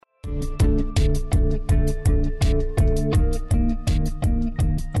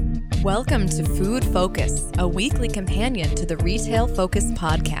Welcome to Food Focus, a weekly companion to the Retail Focus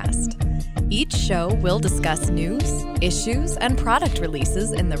podcast. Each show will discuss news, issues, and product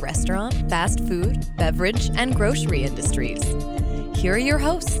releases in the restaurant, fast food, beverage, and grocery industries. Here are your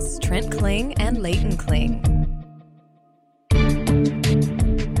hosts, Trent Kling and Leighton Kling.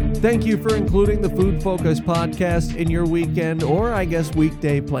 Thank you for including the Food Focus podcast in your weekend, or I guess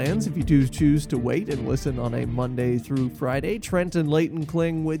weekday plans if you do choose to wait and listen on a Monday through Friday. Trent and Leighton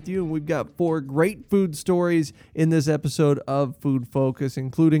Kling with you, and we've got 4 great food stories in this episode of Food Focus,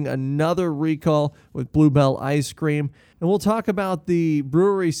 including another recall with Bluebell ice cream. And we'll talk about the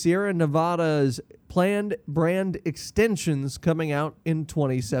brewery Sierra Nevada's planned brand extensions coming out in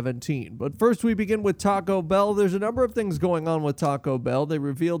 2017. But first we begin with Taco Bell. There's a number of things going on with Taco Bell. They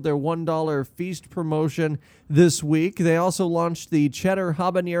revealed their $1 feast promotion this week. They also launched the Cheddar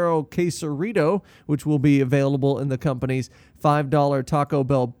Habanero Quesarito, which will be available in the company's $5 Taco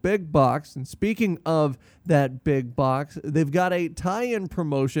Bell Big Box. And speaking of that big box, they've got a tie-in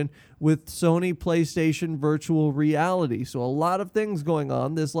promotion with Sony PlayStation Virtual Reality. So a lot of things going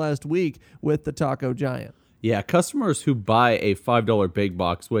on this last week with the Taco Giant. Yeah, customers who buy a $5 big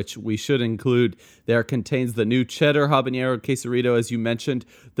box, which we should include there, contains the new Cheddar Habanero Quesarito, as you mentioned,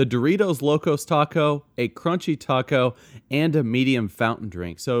 the Doritos Locos Taco, a Crunchy Taco, and a medium fountain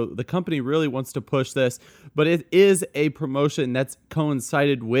drink. So the company really wants to push this, but it is a promotion that's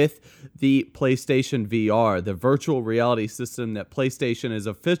coincided with the PlayStation VR, the virtual reality system that PlayStation is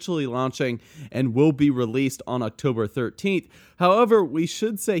officially launching and will be released on October 13th. However, we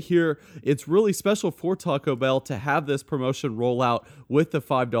should say here, it's really special for Taco Bell to have this promotion roll out with the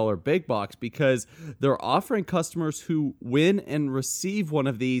 $5 big box because they're offering customers who win and receive one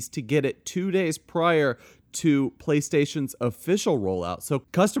of these to get it 2 days prior to PlayStation's official rollout. So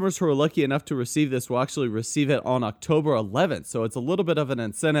customers who are lucky enough to receive this will actually receive it on October 11th. So it's a little bit of an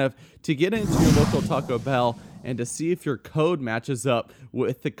incentive to get into your local Taco Bell and to see if your code matches up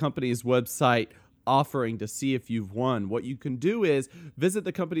with the company's website offering to see if you've won. What you can do is visit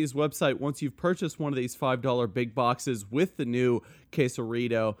the company's website once you've purchased one of these $5 big boxes with the new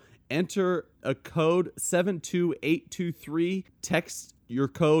Quesarito. Enter a code 72823. Text your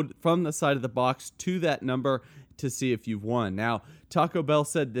code from the side of the box to that number to see if you've won. Now, Taco Bell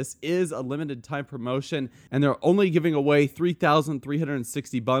said this is a limited time promotion and they're only giving away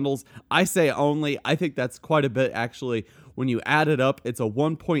 3,360 bundles. I say only. I think that's quite a bit actually. When you add it up, it's a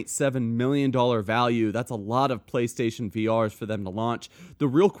 $1.7 million value. That's a lot of PlayStation VRs for them to launch. The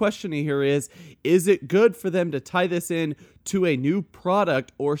real question here is it good for them to tie this in to a new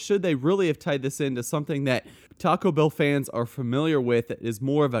product, or should they really have tied this into something that Taco Bell fans are familiar with that is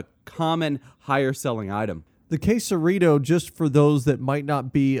more of a common, higher selling item? The Quesarito, just for those that might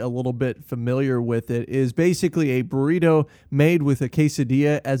not be a little bit familiar with it, is basically a burrito made with a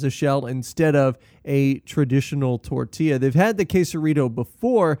quesadilla as a shell instead of a traditional tortilla. They've had the Quesarito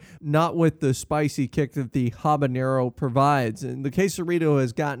before, not with the spicy kick that the habanero provides. And the Quesarito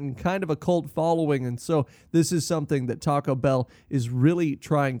has gotten kind of a cult following, and so this is something that Taco Bell is really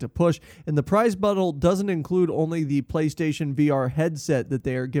trying to push. And the prize bundle doesn't include only the PlayStation VR headset that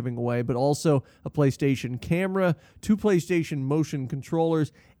they are giving away, but also a PlayStation camera, 2 PlayStation motion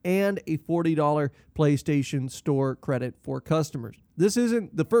controllers, and a $40 PlayStation Store credit for customers. This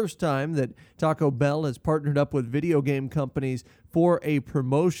isn't the first time that Taco Bell has partnered up with video game companies for a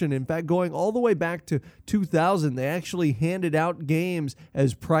promotion. In fact, going all the way back to 2000, they actually handed out games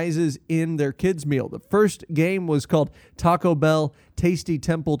as prizes in their kids' meal. The first game was called Taco Bell Tasty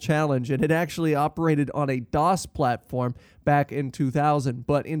Temple Challenge, and it actually operated on a DOS platform back in 2000.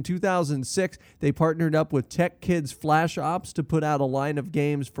 But in 2006, they partnered up with Tech Kids Flash Ops to put out a line of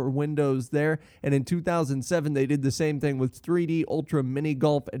games for Windows there. And in 2007, they did the same thing with 3D Ultra Mini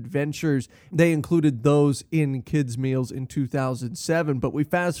Golf Adventures. They included those in kids' meals in 2007. But we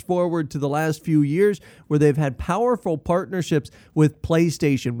fast forward to the last few years where they've had powerful partnerships with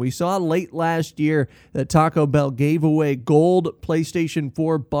PlayStation. We saw late last year that Taco Bell gave away gold PlayStation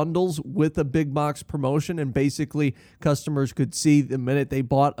 4 bundles with a big box promotion, and basically customers could see the minute they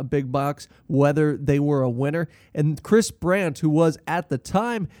bought a big box whether they were a winner. And Chris Brandt, who was at the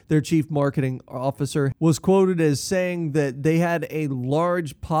time their chief marketing officer, was quoted as saying that they had a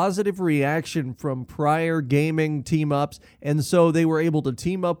large positive reaction from prior gaming team-ups, and so they were able to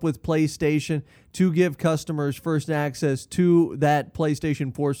team up with PlayStation to give customers first access to that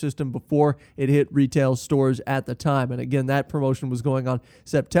PlayStation 4 system before it hit retail stores at the time. And again, that promotion was going on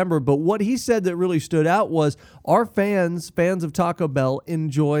September. But what he said that really stood out was our fans of Taco Bell,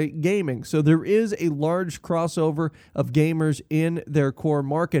 enjoy gaming. So there is a large crossover of gamers in their core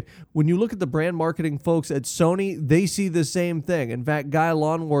market. When you look at the brand marketing folks at Sony, they see the same thing. In fact, Guy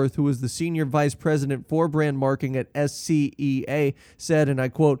Lonworth, who is the Senior Vice President for Brand Marketing at SCEA, said, and I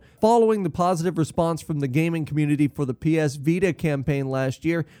quote, "Following the positive response from the gaming community for the PS Vita campaign last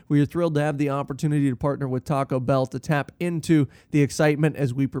year, we are thrilled to have the opportunity to partner with Taco Bell to tap into the excitement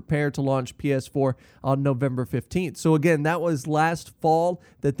as we prepare to launch PS4 on November 15th. So again, that was last fall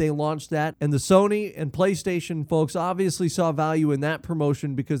that they launched that. And the Sony and PlayStation folks obviously saw value in that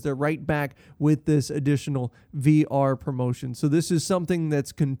promotion because they're right back with this additional VR promotion. So this is something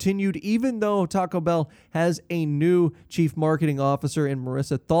that's continued, even though Taco Bell has a new chief marketing officer in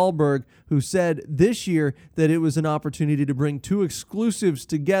Marissa Thalberg, who said this year that it was an opportunity to bring two exclusives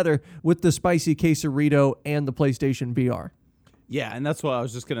together with the spicy quesarito and the PlayStation VR. Yeah, and that's what I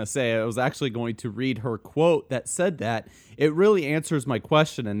was just going to say. I was actually going to read her quote that said that. It really answers my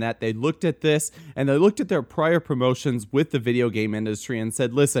question in that they looked at this and they looked at their prior promotions with the video game industry and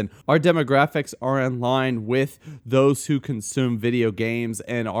said, listen, our demographics are in line with those who consume video games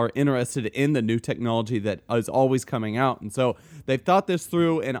and are interested in the new technology that is always coming out. And so they've thought this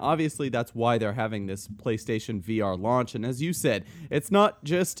through, and obviously that's why they're having this PlayStation VR launch. And as you said, it's not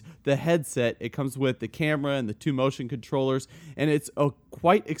just the headset. It comes with the camera and the two motion controllers, and it's a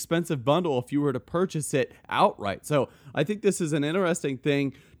quite expensive bundle if you were to purchase it outright. So I think this is an interesting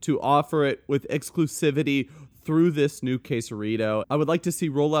thing to offer it with exclusivity through this new quesarito. I would like to see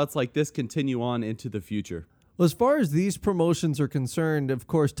rollouts like this continue on into the future. Well, as far as these promotions are concerned, of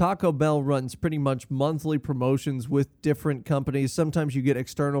course, Taco Bell runs pretty much monthly promotions with different companies. Sometimes you get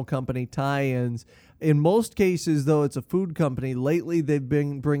external company tie-ins. In most cases, though, it's a food company. Lately, they've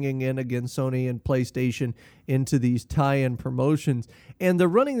been bringing in, again, Sony and PlayStation into these tie-in promotions. And they're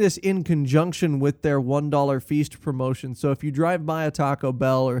running this in conjunction with their $1 Feast promotion. So if you drive by a Taco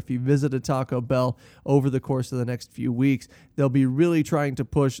Bell or if you visit a Taco Bell over the course of the next few weeks, they'll be really trying to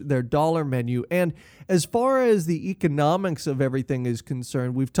push their dollar menu. And as far as the economics of everything is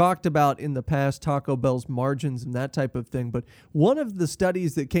concerned, we've talked about in the past Taco Bell's margins and that type of thing. But one of the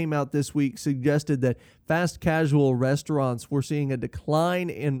studies that came out this week suggested that fast casual restaurants were seeing a decline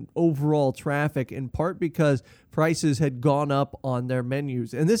in overall traffic, in part because prices had gone up on their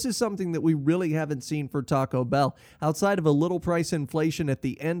menus. And this is something that we really haven't seen for Taco Bell. Outside of a little price inflation at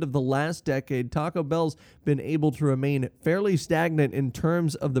the end of the last decade, Taco Bell's been able to remain fairly stagnant in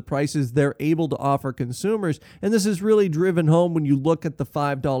terms of the prices they're able to offer consumers. And this is really driven home when you look at the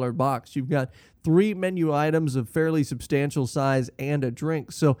 $5 box. You've got 3 menu items of fairly substantial size and a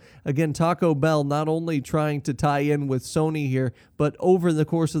drink. So again, Taco Bell not only trying to tie in with Sony here, but over the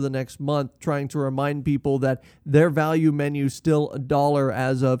course of the next month, trying to remind people that their value menu is still $1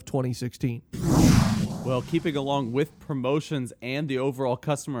 as of 2016. Well, keeping along with promotions and the overall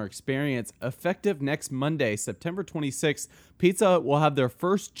customer experience, effective next Monday, September 26th, Pizza Hut will have their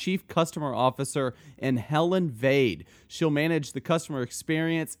first chief customer officer in Helen Vade. She'll manage the customer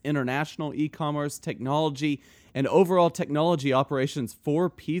experience, international e-commerce, technology, and overall technology operations for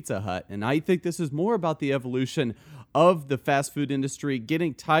Pizza Hut. And I think this is more about the evolution of the fast food industry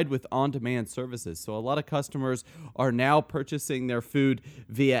getting tied with on-demand services. So a lot of customers are now purchasing their food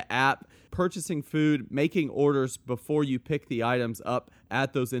via app, purchasing food, making orders before you pick the items up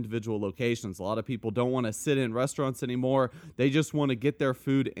at those individual locations. A lot of people don't want to sit in restaurants anymore. They just want to get their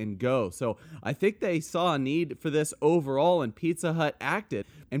food and go. So I think they saw a need for this overall, and Pizza Hut acted.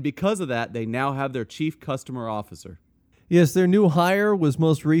 And because of that, they now have their chief customer officer. Yes, their new hire was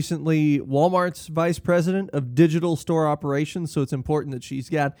most recently Walmart's vice president of digital store operations, so it's important that she's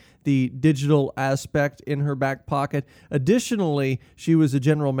got the digital aspect in her back pocket. Additionally, she was a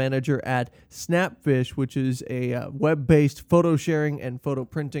general manager at Snapfish, which is a web-based photo sharing and photo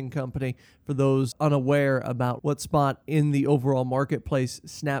printing company. For those unaware about what spot in the overall marketplace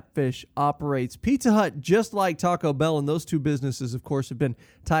Snapfish operates, Pizza Hut, just like Taco Bell, and those two businesses, of course, have been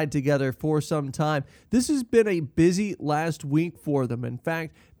tied together for some time. This has been a busy last week for them. In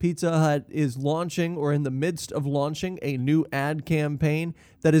fact, Pizza Hut is launching, or in the midst of launching, a new ad campaign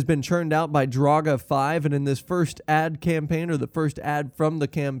that has been churned out by Draga 5. And in this first ad campaign, or the first ad from the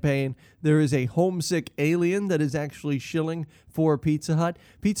campaign, there is a homesick alien that is actually shilling for Pizza Hut.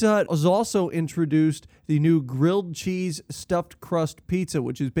 Pizza Hut has also introduced the new grilled cheese stuffed crust pizza,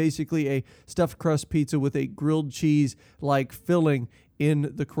 which is basically a stuffed crust pizza with a grilled cheese-like filling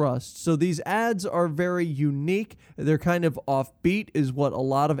in the crust. So these ads are very unique. They're kind of offbeat is what a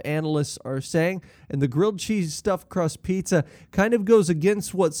lot of analysts are saying. And the grilled cheese stuffed crust pizza kind of goes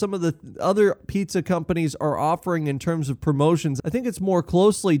against what some of the other pizza companies are offering in terms of promotions. I think it's more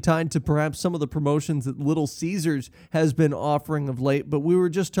closely tied to perhaps some of the promotions that Little Caesars has been offering of late. But we were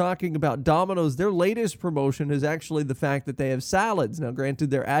just talking about Domino's. Their latest promotion is actually the fact that they have salads. Now, granted,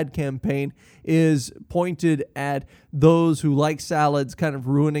 their ad campaign is pointed at those who like salads, kind of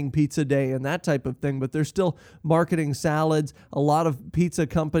ruining pizza day and that type of thing, but they're still marketing salads. A lot of pizza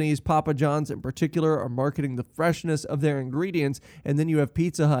companies, Papa John's in particular, are marketing the freshness of their ingredients. And then you have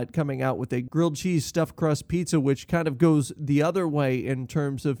Pizza Hut coming out with a grilled cheese stuffed crust pizza, which kind of goes the other way in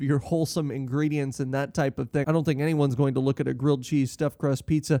terms of your wholesome ingredients and that type of thing. I don't think anyone's going to look at a grilled cheese stuffed crust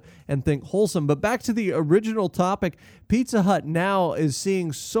pizza and think wholesome. But back to the original topic, Pizza Hut now is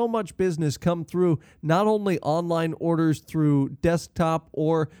seeing so much business come through, not only online orders through desktop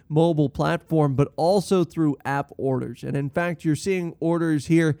or mobile platform, but also through app orders. And in fact, you're seeing orders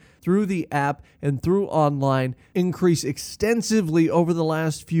here through the app and through online increase extensively over the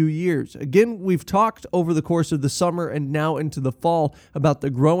last few years. Again, we've talked over the course of the summer and now into the fall about the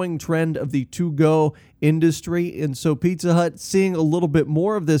growing trend of the to-go industry. And so Pizza Hut seeing a little bit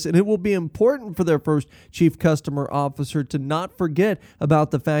more of this, and it will be important for their first chief customer officer to not forget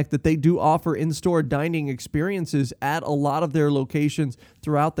about the fact that they do offer in-store dining experiences at a lot of their locations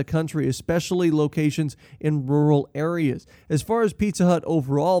throughout the country, especially locations in rural areas. As far as Pizza Hut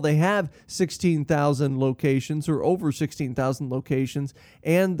overall, they have 16,000 locations or over 16,000 locations,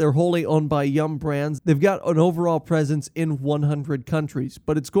 and they're wholly owned by Yum Brands. They've got an overall presence in 100 countries,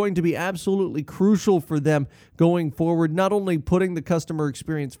 but it's going to be absolutely crucial for them going forward, not only putting the customer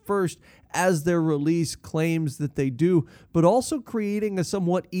experience first, as their release claims that they do, but also creating a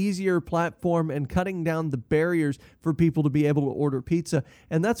somewhat easier platform and cutting down the barriers for people to be able to order pizza.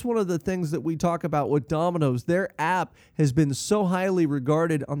 And that's one of the things that we talk about with Domino's. Their app has been so highly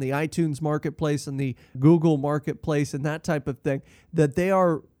regarded on the iTunes marketplace and the Google marketplace and that type of thing that they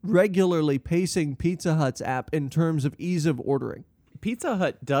are regularly pacing Pizza Hut's app in terms of ease of ordering. Pizza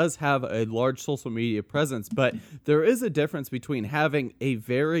Hut does have a large social media presence, but there is a difference between having a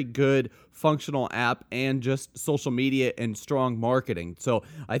very good functional app and just social media and strong marketing. So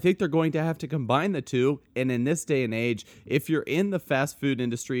I think they're going to have to combine the two. And in this day and age, if you're in the fast food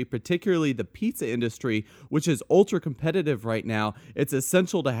industry, particularly the pizza industry, which is ultra competitive right now, it's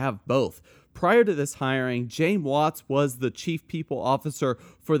essential to have both. Prior to this hiring, Jane Watts was the chief people officer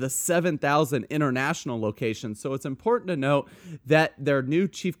for the 7,000 international locations. So it's important to note that their new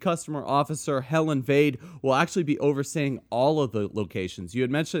chief customer officer, Helen Vade, will actually be overseeing all of the locations. You had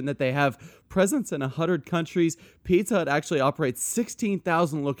mentioned that they have presence in 100 countries. Pizza Hut actually operates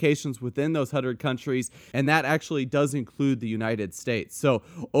 16,000 locations within those 100 countries, and that actually does include the United States. So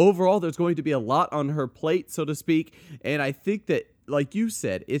overall, there's going to be a lot on her plate, so to speak, and I think that, like you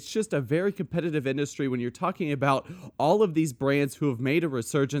said, it's just a very competitive industry when you're talking about all of these brands who have made a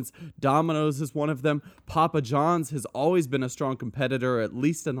resurgence. Domino's is one of them. Papa John's has always been a strong competitor, at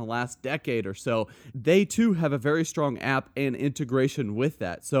least in the last decade or so. They too have a very strong app and integration with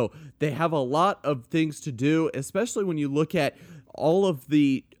that. So they have a lot of things to do, especially when you look at all of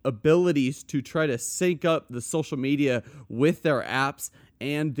the abilities to try to sync up the social media with their apps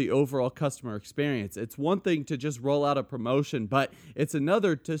and the overall customer experience. It's one thing to just roll out a promotion, but it's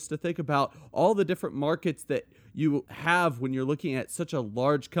another just to think about all the different markets that you have when you're looking at such a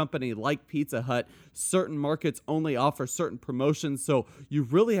large company like Pizza Hut. Certain markets only offer certain promotions, so you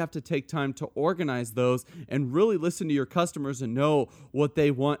really have to take time to organize those and really listen to your customers and know what they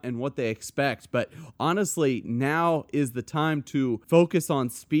want and what they expect. But honestly, now is the time to focus on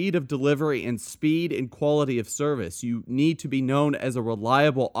speed of delivery and speed and quality of service. You need to be known as a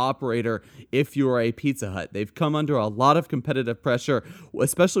reliable operator if you are a Pizza Hut. They've come under a lot of competitive pressure,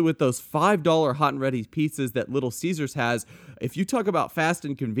 especially with those $5 hot and ready pizzas that Little Caesars has. If you talk about fast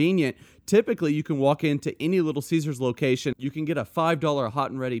and convenient, typically you can walk into any Little Caesars location, you can get a $5 hot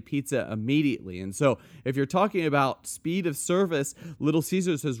and ready pizza immediately. And so if you're talking about speed of service, Little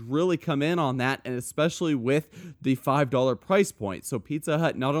Caesars has really come in on that, and especially with the $5 price point. So Pizza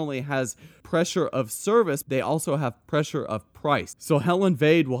Hut not only has pressure of service, they also have pressure of price. So Helen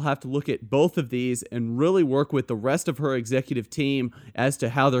Vade will have to look at both of these and really work with the rest of her executive team as to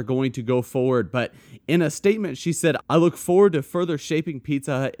how they're going to go forward. But in a statement, she said, "I look forward to further shaping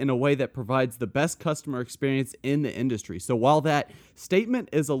Pizza Hut in a way that provides the best customer experience in the industry." So while that statement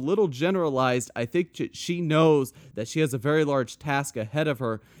is a little generalized, I think she knows that she has a very large task ahead of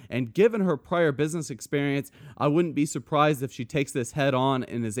her. And given her prior business experience, I wouldn't be surprised if she takes this head on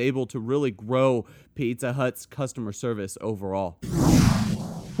and is able to really grow Pizza Hut's customer service overall.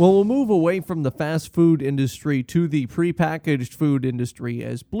 Well, we'll move away from the fast food industry to the prepackaged food industry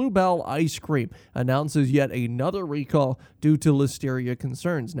as Bluebell Ice Cream announces yet another recall due to listeria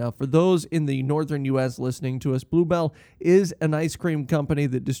concerns. Now, for those in the northern U.S. listening to us, Bluebell is an ice cream company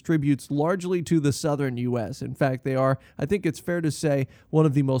that distributes largely to the southern U.S. In fact, they are, I think it's fair to say, one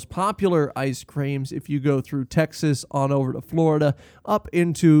of the most popular ice creams if you go through Texas on over to Florida, up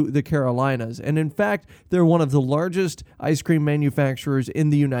into the Carolinas. And in fact, they're one of the largest ice cream manufacturers in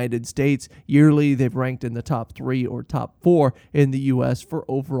the United States. Yearly, they've ranked in the top 3 or top 4 in the U.S. for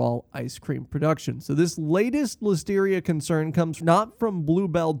overall ice cream production. So this latest listeria concern comes not from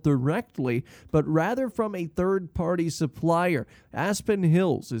Bluebell directly, but rather from a third-party supplier. Aspen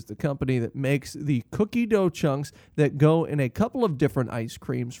Hills is the company that makes the cookie dough chunks that go in a couple of different ice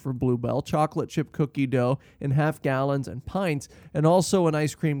creams for Bluebell, chocolate chip cookie dough in half gallons and pints, and also an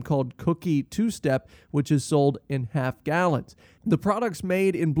ice cream called Cookie Two-Step, which is sold in half gallons. The products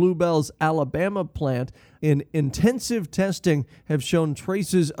made in Bluebell's Alabama plant in intensive testing have shown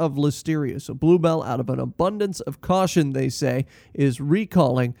traces of listeria. So Bluebell, out of an abundance of caution, they say, is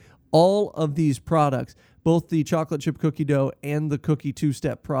recalling all of these products, both the chocolate chip cookie dough and the Cookie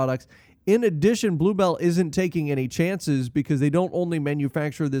Two-Step products. In addition, Bluebell isn't taking any chances because they don't only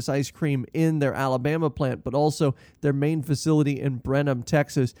manufacture this ice cream in their Alabama plant, but also their main facility in Brenham,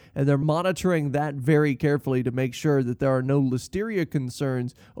 Texas, and they're monitoring that very carefully to make sure that there are no listeria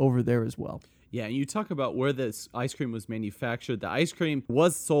concerns over there as well. Yeah, and you talk about where this ice cream was manufactured. The ice cream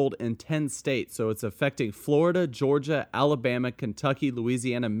was sold in 10 states, so it's affecting Florida, Georgia, Alabama, Kentucky,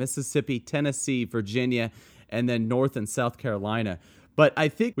 Louisiana, Mississippi, Tennessee, Virginia, and then North and South Carolina. But I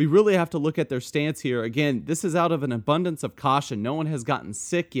think we really have to look at their stance here. Again, this is out of an abundance of caution. No one has gotten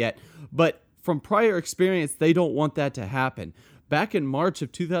sick yet, but from prior experience, they don't want that to happen. Back in March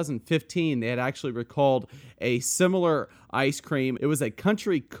of 2015, they had actually recalled a similar ice cream. It was a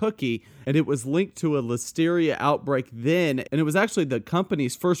country cookie, and it was linked to a listeria outbreak then, and it was actually the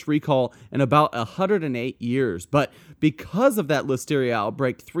company's first recall in about 108 years. But because of that listeria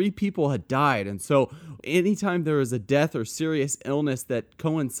outbreak, 3 people had died, and so anytime there is a death or serious illness that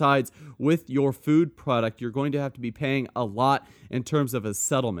coincides with your food product, you're going to have to be paying a lot in terms of a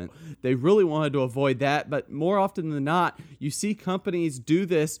settlement. They really wanted to avoid that, but more often than not, you see companies do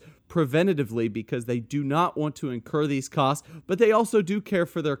this preventatively because they do not want to incur these costs, but they also do care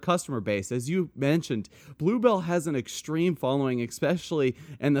for their customer base. As you mentioned, Bluebell has an extreme following, especially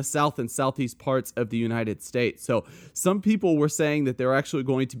in the south and southeast parts of the United States. So some people were saying that they're actually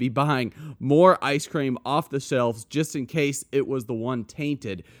going to be buying more ice cream off the shelves just in case it was the one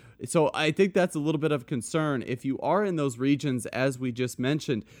tainted. So I think that's a little bit of concern. If you are in those regions, as we just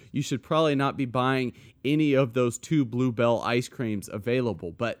mentioned, you should probably not be buying any of those 2 Bluebell ice creams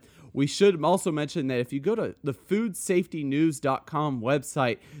available. But we should also mention that if you go to the foodsafetynews.com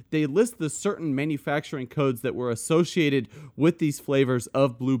website, they list the certain manufacturing codes that were associated with these flavors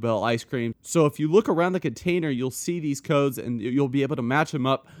of Bluebell ice cream. So if you look around the container, you'll see these codes and you'll be able to match them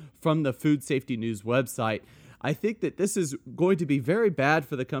up from the Food Safety News website. I think that this is going to be very bad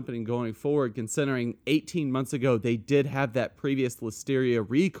for the company going forward, considering 18 months ago they did have that previous listeria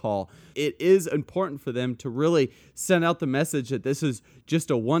recall. It is important for them to really send out the message that this is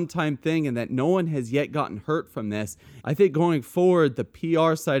just a one-time thing and that no one has yet gotten hurt from this. I think going forward, the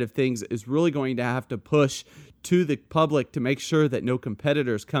PR side of things is really going to have to push to the public to make sure that no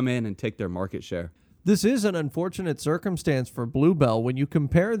competitors come in and take their market share. This is an unfortunate circumstance for Bluebell. When you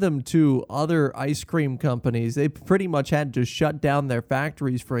compare them to other ice cream companies, they pretty much had to shut down their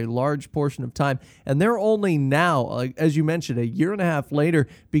factories for a large portion of time. And they're only now, as you mentioned, a year and a half later,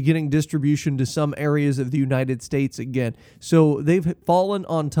 beginning distribution to some areas of the United States again. So they've fallen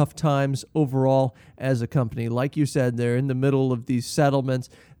on tough times overall as a company. Like you said, they're in the middle of these settlements.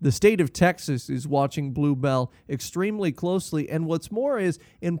 The state of Texas is watching Bluebell extremely closely, and what's more is,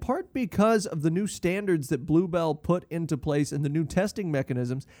 in part because of the new standards that Bluebell put into place and the new testing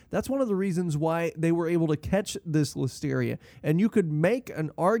mechanisms, that's one of the reasons why they were able to catch this listeria. And you could make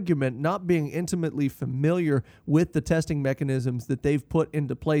an argument, not being intimately familiar with the testing mechanisms that they've put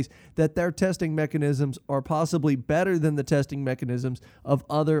into place, that their testing mechanisms are possibly better than the testing mechanisms of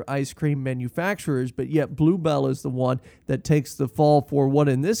other ice cream manufacturers, but yet Bluebell is the one that takes the fall for what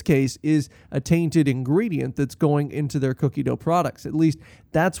in this case is a tainted ingredient that's going into their cookie dough products. At least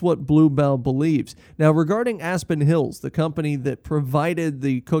that's what Bluebell believes. Now, regarding Aspen Hills, the company that provided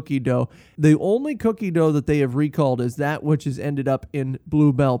the cookie dough, the only cookie dough that they have recalled is that which has ended up in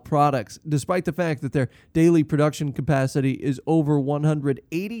Bluebell products, despite the fact that their daily production capacity is over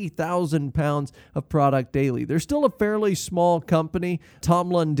 180,000 pounds of product daily. They're still a fairly small company. Tom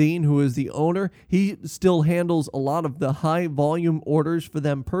Lundeen, who is the owner, he still handles a lot of the high volume orders for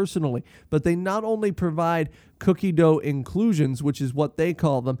them them personally. But they not only provide cookie dough inclusions, which is what they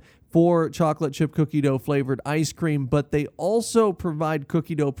call them, for chocolate chip cookie dough flavored ice cream, but they also provide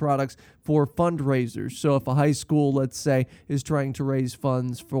cookie dough products for fundraisers. So if a high school, let's say, is trying to raise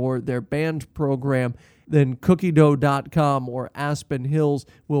funds for their band program, then cookiedough.com or Aspen Hills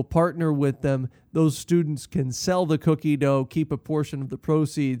will partner with them. Those students can sell the cookie dough, keep a portion of the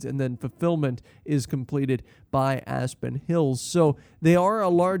proceeds, and then fulfillment is completed by Aspen Hills. So they are a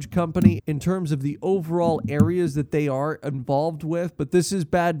large company in terms of the overall areas that they are involved with, but this is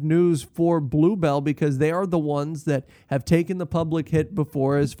bad news for Bluebell because they are the ones that have taken the public hit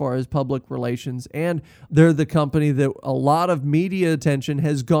before as far as public relations, and they're the company that a lot of media attention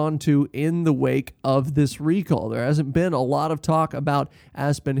has gone to in the wake of this recall. There hasn't been a lot of talk about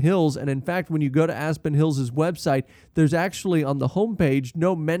Aspen Hills, and in fact, when you go to Aspen Hills' website, there's actually on the homepage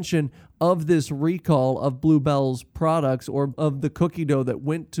no mention of this recall of Bluebell's products or of the cookie dough that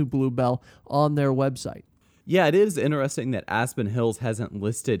went to Bluebell on their website. Yeah, it is interesting that Aspen Hills hasn't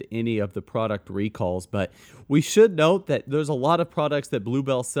listed any of the product recalls, but we should note that there's a lot of products that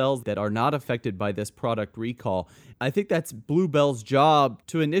Bluebell sells that are not affected by this product recall. I think that's Bluebell's job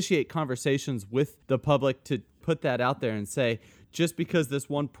to initiate conversations with the public to put that out there and say, just because this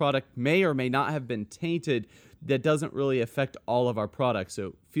one product may or may not have been tainted, that doesn't really affect all of our products.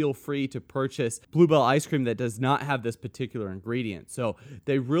 So feel free to purchase Bluebell ice cream that does not have this particular ingredient. So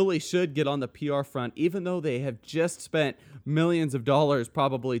they really should get on the PR front, even though they have just spent millions of dollars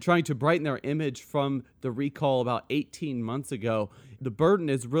probably trying to brighten their image from the recall about 18 months ago. The burden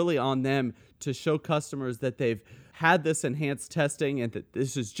is really on them to show customers that they've had this enhanced testing and that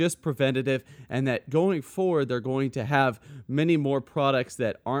this is just preventative, and that going forward they're going to have many more products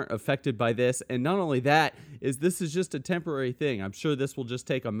that aren't affected by this. And not only that, this is just a temporary thing. I'm sure this will just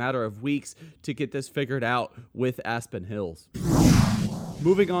take a matter of weeks to get this figured out with Aspen Hills.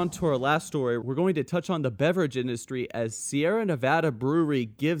 Moving on to our last story, we're going to touch on the beverage industry as Sierra Nevada Brewery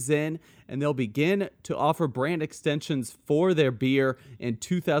gives in and they'll begin to offer brand extensions for their beer in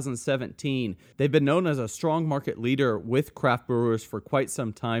 2017. They've been known as a strong market leader with craft brewers for quite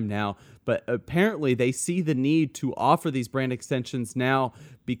some time now, but apparently they see the need to offer these brand extensions now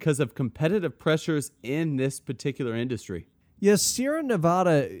because of competitive pressures in this particular industry. Yes, Sierra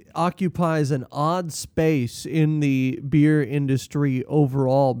Nevada occupies an odd space in the beer industry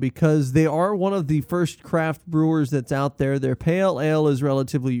overall because they are one of the first craft brewers that's out there. Their pale ale is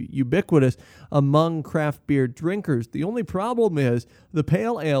relatively ubiquitous among craft beer drinkers. The only problem is the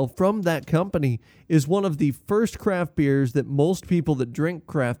pale ale from that company is one of the first craft beers that most people that drink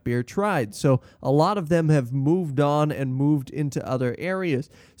craft beer tried. So a lot of them have moved on and moved into other areas.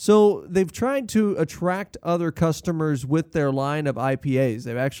 So they've tried to attract other customers with their line of IPAs.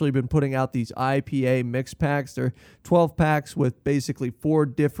 They've actually been putting out these IPA mix packs. They're 12 packs with basically 4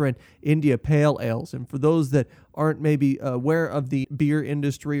 different India pale ales. And for those that aren't maybe aware of the beer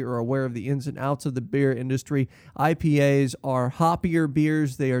industry or aware of the ins and outs of the beer industry, IPAs are hoppier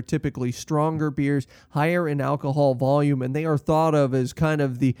beers. They are typically stronger beers, higher in alcohol volume, and they are thought of as kind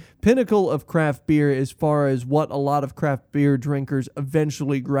of the pinnacle of craft beer as far as what a lot of craft beer drinkers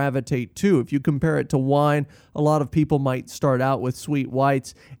eventually gravitate to. If you compare it to wine, a lot of people might start out with sweet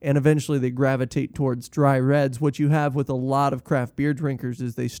whites and eventually they gravitate towards dry reds. What you have with a lot of craft beer drinkers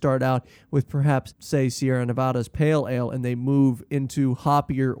is they start out with perhaps, say, Sierra Nevada's pale ale, and they move into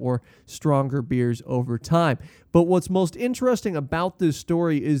hoppier or stronger beers over time. But what's most interesting about this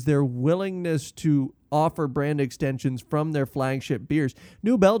story is their willingness to offer brand extensions from their flagship beers.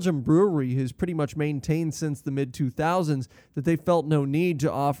 New Belgium Brewery has pretty much maintained since the mid-2000s that they felt no need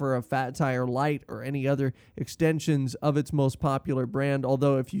to offer a Fat Tire Light or any other extensions of its most popular brand,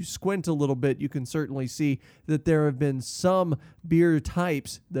 although if you squint a little bit, you can certainly see that there have been some beer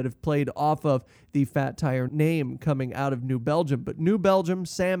types that have played off of the Fat Tire name coming out of New Belgium. But New Belgium,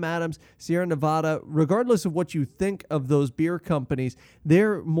 Sam Adams, Sierra Nevada, regardless of what you think of those beer companies,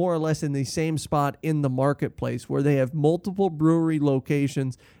 they're more or less in the same spot in the marketplace where they have multiple brewery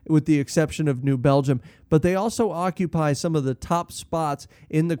locations with the exception of New Belgium, but they also occupy some of the top spots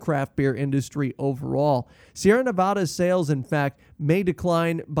in the craft beer industry overall. Sierra Nevada's sales, in fact, may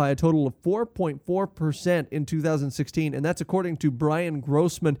decline by a total of 4.4% in 2016, and that's according to Brian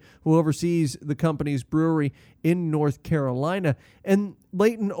Grossman, who oversees the company's brewery in North Carolina. And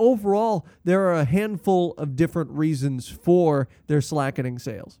Leighton, overall, there are a handful of different reasons for their slackening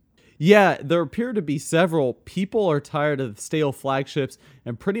sales. Yeah, there appear to be several. People are tired of the stale flagships,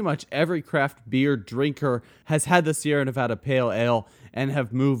 and pretty much every craft beer drinker has had the Sierra Nevada Pale Ale. and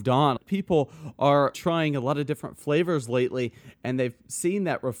have moved on. People are trying a lot of different flavors lately, and they've seen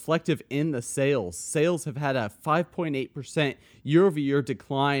that reflective in the sales. Sales have had a 5.8% year-over-year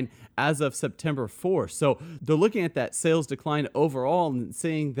decline as of September 4th. So they're looking at that sales decline overall and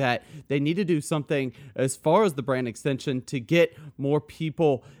seeing that they need to do something as far as the brand extension to get more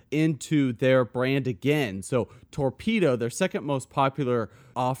people into their brand again. So Torpedo, their second most popular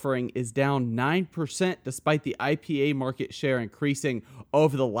offering, is down 9% despite the IPA market share increasing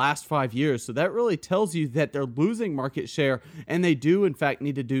over the last 5 years. So that really tells you that they're losing market share, and they do in fact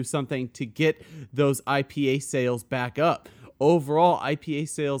need to do something to get those IPA sales back up. Overall, IPA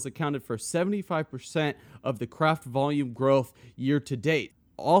sales accounted for 75% of the craft volume growth year to date.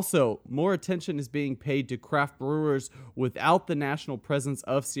 Also, more attention is being paid to craft brewers without the national presence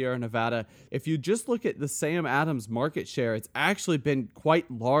of Sierra Nevada. If you just look at the Sam Adams market share, it's actually been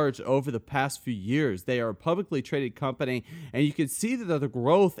quite large over the past few years. They are a publicly traded company, and you can see that their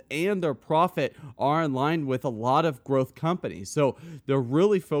growth and their profit are in line with a lot of growth companies. So they're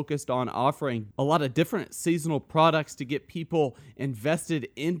really focused on offering a lot of different seasonal products to get people invested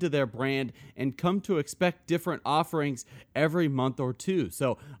into their brand and come to expect different offerings every month or two.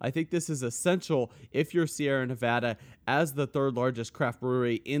 So I think this is essential if you're Sierra Nevada, as the third largest craft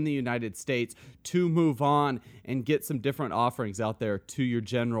brewery in the United States, to move on and get some different offerings out there to your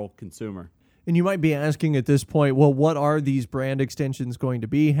general consumer. And you might be asking at this point, well, what are these brand extensions going to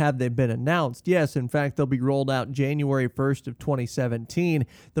be? Have they been announced? Yes, in fact, they'll be rolled out January 1st of 2017.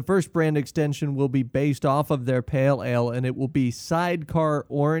 The first brand extension will be based off of their pale ale, and it will be Sidecar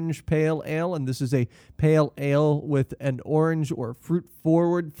Orange Pale Ale, and this is a pale ale with an orange or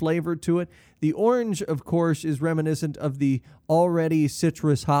fruit-forward flavor to it. The orange, of course, is reminiscent of the already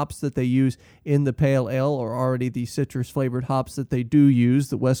citrus hops that they use in the pale ale, or already the citrus-flavored hops that they do use,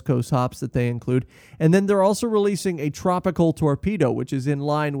 the West Coast hops that they include. And then they're also releasing a tropical Torpedo, which is in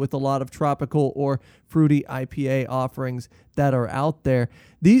line with a lot of tropical or fruity IPA offerings that are out there.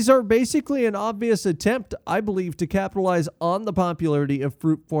 These are basically an obvious attempt, I believe, to capitalize on the popularity of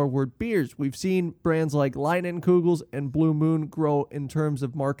fruit-forward beers. We've seen brands like Leinenkugels and Blue Moon grow in terms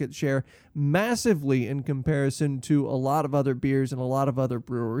of market share massively in comparison to a lot of other beers and a lot of other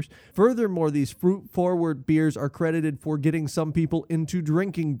brewers. Furthermore, these fruit-forward beers are credited for getting some people into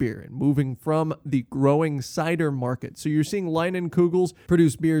drinking beer and moving from the growing cider market. So you're seeing Leinenkugels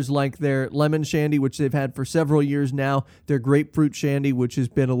produce beers like their Lemon Shandy, which they've had for several years now, their Grapefruit Shandy, which has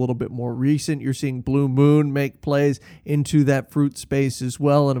been a little bit more recent. You're seeing Blue Moon make plays into that fruit space as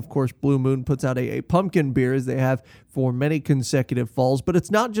well. And of course, Blue Moon puts out a pumpkin beer, as they have for many consecutive falls. But it's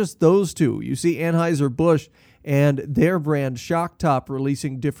not just those two. You see Anheuser-Busch and their brand Shock Top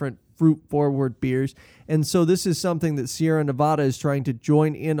releasing different fruit-forward beers. And so this is something that Sierra Nevada is trying to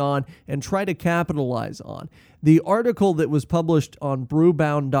join in on and try to capitalize on. The article that was published on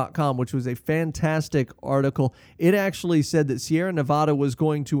brewbound.com, which was a fantastic article, it actually said that Sierra Nevada was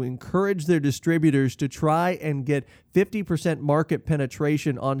going to encourage their distributors to try and get 50% market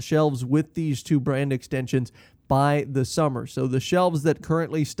penetration on shelves with these two brand extensions by the summer. So the shelves that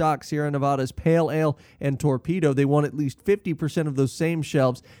currently stock Sierra Nevada's Pale Ale and Torpedo, they want at least 50% of those same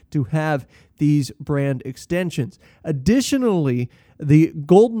shelves to have these brand extensions. Additionally, the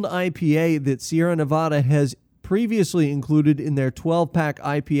Golden IPA that Sierra Nevada has previously included in their 12-pack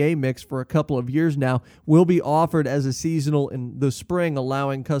IPA mix for a couple of years now will be offered as a seasonal in the spring,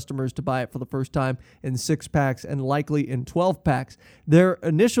 allowing customers to buy it for the first time in 6-packs and likely in 12-packs. Their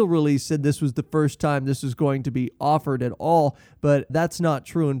initial release said this was the first time this was going to be offered at all, but that's not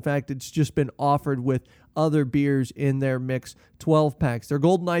true. In fact, it's just been offered with other beers in their mix 12-packs. Their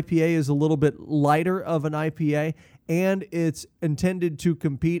Golden IPA is a little bit lighter of an IPA, and it's intended to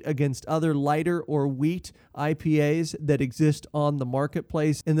compete against other lighter or wheat IPAs that exist on the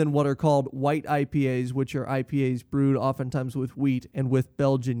marketplace, and then what are called white IPAs, which are IPAs brewed oftentimes with wheat and with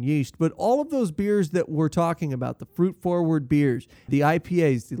Belgian yeast. But all of those beers that we're talking about, the fruit-forward beers, the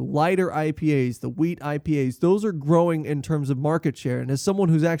IPAs, the lighter IPAs, the wheat IPAs, those are growing in terms of market share. And as someone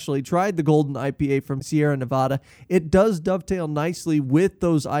who's actually tried the Golden IPA from Sierra Nevada, it does dovetail nicely with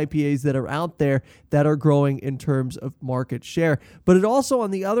those IPAs that are out there that are growing in terms of market share. But it also,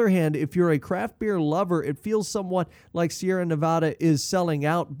 on the other hand, if you're a craft beer lover, it feels somewhat like Sierra Nevada is selling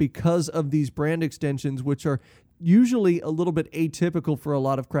out because of these brand extensions, which are usually a little bit atypical for a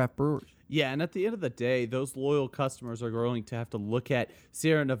lot of craft brewers. Yeah, and at the end of the day, those loyal customers are going to have to look at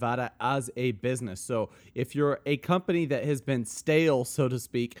Sierra Nevada as a business. So if you're a company that has been stale, so to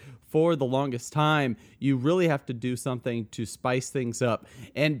speak, for the longest time, you really have to do something to spice things up.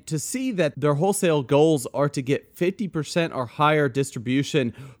 And to see that their wholesale goals are to get 50% or higher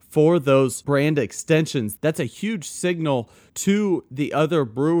distribution for those brand extensions, that's a huge signal to the other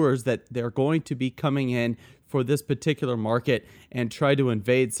brewers that they're going to be coming in for this particular market and try to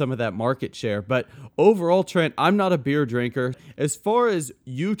invade some of that market share. But overall, Trent, I'm not a beer drinker. As far as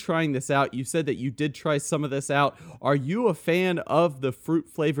you trying this out, you said that you did try some of this out. Are you a fan of the fruit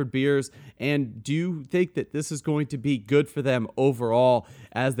flavored beers? And do you think that this is going to be good for them overall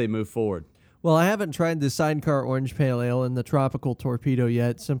as they move forward? Well, I haven't tried the Sidecar Orange Pale Ale and the Tropical Torpedo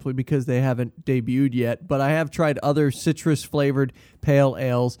yet, simply because they haven't debuted yet. But I have tried other citrus-flavored pale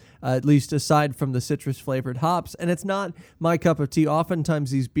ales, at least aside from the citrus-flavored hops, and it's not my cup of tea. Oftentimes,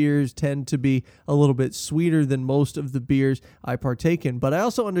 these beers tend to be a little bit sweeter than most of the beers I partake in. But I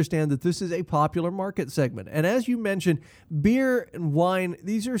also understand that this is a popular market segment. And as you mentioned, beer and wine,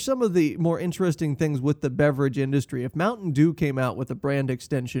 these are some of the more interesting things with the beverage industry. If Mountain Dew came out with a brand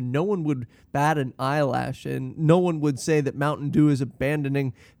extension, no one would bat an eyelash, and no one would say that Mountain Dew is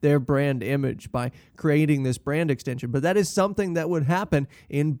abandoning their brand image by creating this brand extension. But that is something that would happen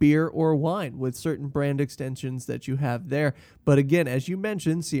in beer or wine with certain brand extensions that you have there. But again, as you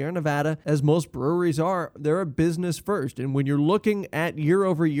mentioned, Sierra Nevada, as most breweries are, they're a business first. And when you're looking at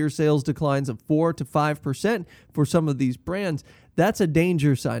year-over-year sales declines of 4 to 5% for some of these brands, that's a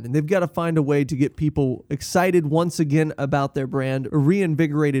danger sign, and they've got to find a way to get people excited once again about their brand,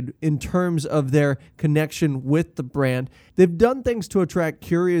 reinvigorated in terms of their connection with the brand. They've done things to attract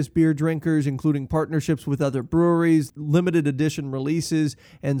curious beer drinkers, including partnerships with other breweries, limited edition releases,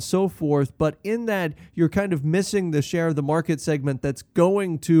 and so forth. But in that, you're kind of missing the share of the market segment that's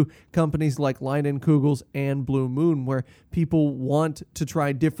going to companies like Leinenkugels and Blue Moon, where people want to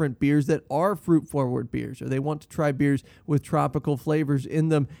try different beers that are fruit-forward beers, or they want to try beers with tropical flavors in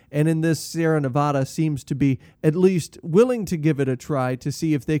them. And in this, Sierra Nevada seems to be at least willing to give it a try to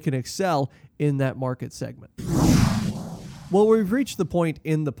see if they can excel in that market segment. Well, we've reached the point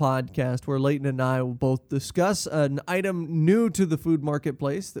in the podcast where Leighton and I will both discuss an item new to the food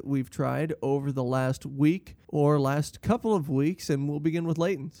marketplace that we've tried over the last week or last couple of weeks, and we'll begin with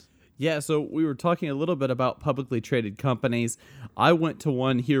Leighton's. Yeah, so we were talking a little bit about publicly traded companies. I went to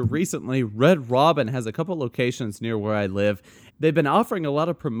one here recently. Red Robin has a couple locations near where I live. They've been offering a lot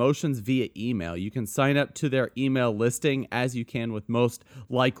of promotions via email. You can sign up to their email listing as you can with most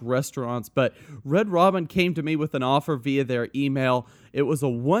like restaurants, but Red Robin came to me with an offer via their email. It was a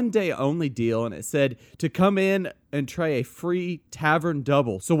one-day only deal, and it said to come in and try a free tavern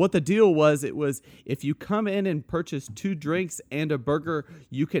double. So what the deal was, it was if you come in and purchase 2 drinks and a burger,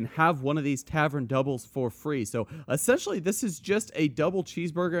 you can have one of these tavern doubles for free. So essentially, this is just a double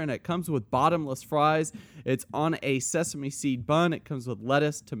cheeseburger, and it comes with bottomless fries. It's on a sesame seed bun. It comes with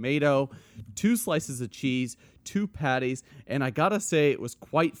lettuce, tomato, 2 slices of cheese, 2 patties, and I gotta say it was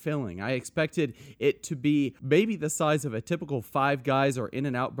quite filling. I expected it to be maybe the size of a typical Five Guys or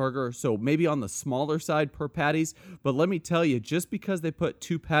In-N-Out burger, so maybe on the smaller side per patties, but let me tell you, just because they put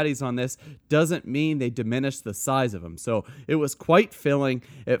 2 patties on this doesn't mean they diminish the size of them. So it was quite filling.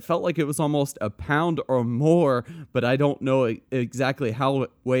 It felt like it was almost a pound or more, but I don't know exactly how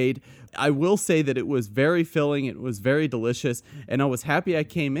it weighed. I will say that it was very filling, it was very delicious, and I was happy I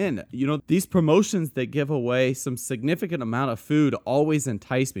came in. You know, these promotions that give away some significant amount of food always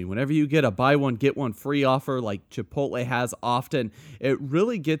entice me. Whenever you get a buy one, get one free offer like Chipotle has often, it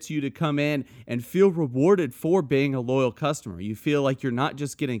really gets you to come in and feel rewarded for being a loyal customer. You feel like you're not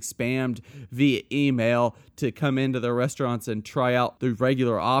just getting spammed via email to come into their restaurants and try out the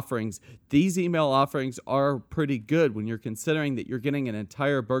regular offerings. These email offerings are pretty good when you're considering that you're getting an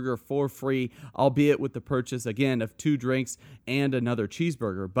entire burger for free, albeit with the purchase, again, of 2 drinks and another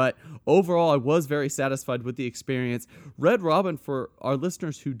cheeseburger. But overall, I was very satisfied with the experience. Red Robin, for our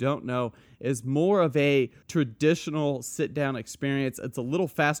listeners who don't know, is more of a traditional sit-down experience. It's a little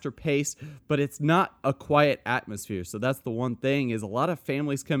faster pace, but it's not a quiet atmosphere. So that's the one thing, is a lot of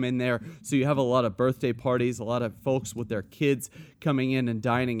families come in there. So you have a lot of birthday parties, a lot of folks with their kids coming in and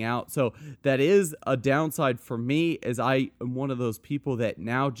dining out. So that is a downside for me, as I am one of those people that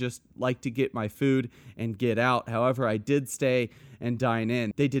now just like to get my food and get out. However, I did stay and dine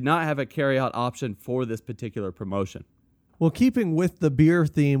in. They did not have a carry-out option for this particular promotion. Well, keeping with the beer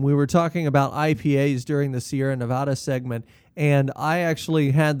theme, we were talking about IPAs during the Sierra Nevada segment, And I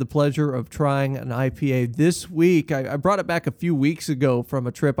actually had the pleasure of trying an IPA this week. I brought it back a few weeks ago from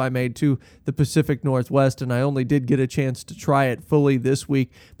a trip I made to the Pacific Northwest, and I only did get a chance to try it fully this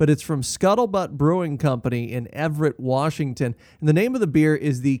week. But it's from Scuttlebutt Brewing Company in Everett, Washington. And the name of the beer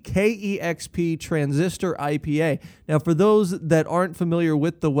is the KEXP Transistor IPA. Now, for those that aren't familiar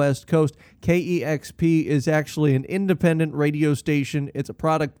with the West Coast, KEXP is actually an independent radio station. It's a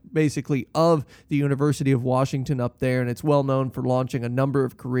product basically of the University of Washington up there, and it's well known for launching a number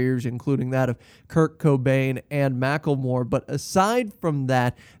of careers, including that of Kurt Cobain and Macklemore. But aside from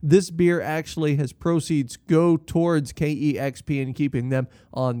that, this beer actually has proceeds go towards KEXP and keeping them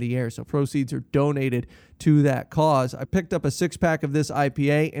on the air. So proceeds are donated to that cause. I picked up a 6-pack of this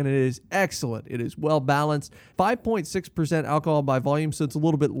IPA, and it is excellent. It is well balanced, 5.6% alcohol by volume, so it's a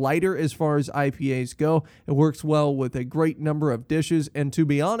little bit lighter as far as IPAs go. It works well with a great number of dishes, and to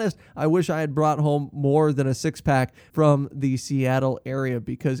be honest, I wish I had brought home more than a 6-pack from the Seattle area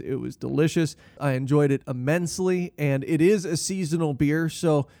because it was delicious. I enjoyed it immensely, and it is a seasonal beer,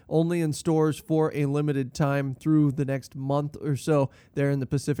 so only in stores for a limited time through the next month or so there in the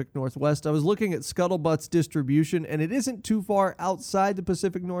Pacific Northwest. I was looking at Scuttlebutt's distribution, and it isn't too far outside the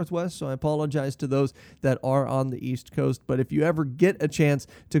Pacific Northwest, so I apologize to those that are on the East Coast. But if you ever get a chance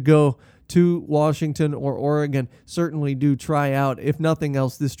to go to Washington or Oregon, certainly do try out, if nothing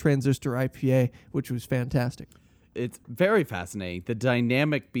else, this Transistor IPA, which was fantastic. It's very fascinating, the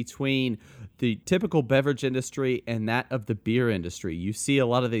dynamic between the typical beverage industry and that of the beer industry. You see a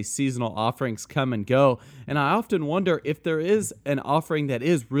lot of these seasonal offerings come and go, and I often wonder if there is an offering that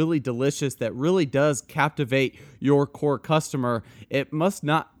is really delicious, that really does captivate your core customer. It must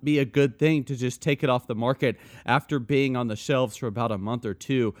not be a good thing to just take it off the market after being on the shelves for about a month or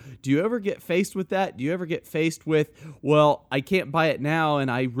two. Do you ever get faced with that? Do you ever get faced with, well, I can't buy it now, and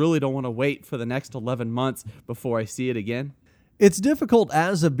I really don't want to wait for the next 11 months before I see it again? It's difficult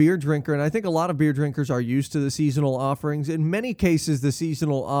as a beer drinker, and I think a lot of beer drinkers are used to the seasonal offerings. In many cases, the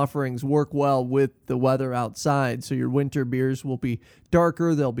seasonal offerings work well with the weather outside, so your winter beers will be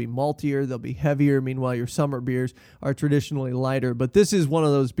darker, they'll be maltier, they'll be heavier. Meanwhile, your summer beers are traditionally lighter. But this is one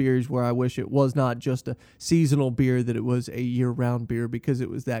of those beers where I wish it was not just a seasonal beer, that it was a year-round beer, because it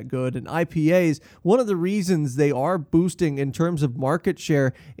was that good. And IPAs, one of the reasons they are boosting in terms of market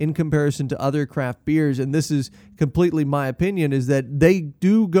share in comparison to other craft beers, and this is completely my opinion, is that they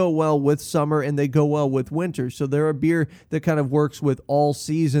do go well with summer and they go well with winter. So they're a beer that kind of works with all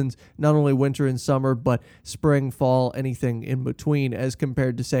seasons, not only winter and summer, but spring, fall, anything in between, as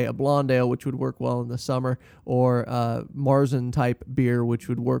compared to, say, a blonde ale, which would work well in the summer, or Marzen type beer, which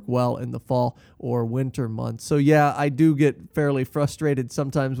would work well in the fall or winter months. So yeah, I do get fairly frustrated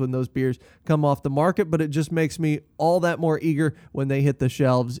sometimes when those beers come off the market, but it just makes me all that more eager when they hit the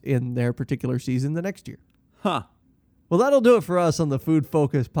shelves in their particular season the next year. Huh. Well, that'll do it for us on the Food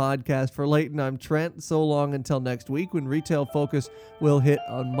Focus podcast. For Leighton, I'm Trent. So long until next week, when Retail Focus will hit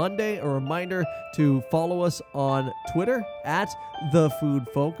on Monday. A reminder to follow us on Twitter at The Food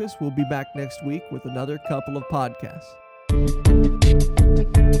Focus. We'll be back next week with another couple of podcasts.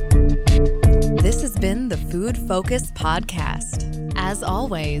 This has been the Food Focus podcast. As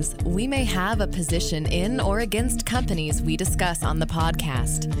always, we may have a position in or against companies we discuss on the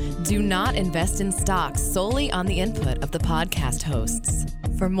podcast. Do not invest in stocks solely on the input of the podcast hosts.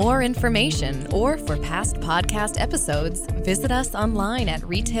 For more information or for past podcast episodes, visit us online at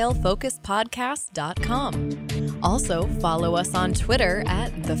retailfocuspodcast.com. Also, follow us on Twitter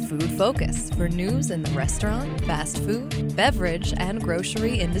at The Food Focus for news in the restaurant, fast food, beverage, and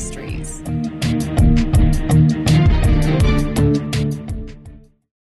grocery industries.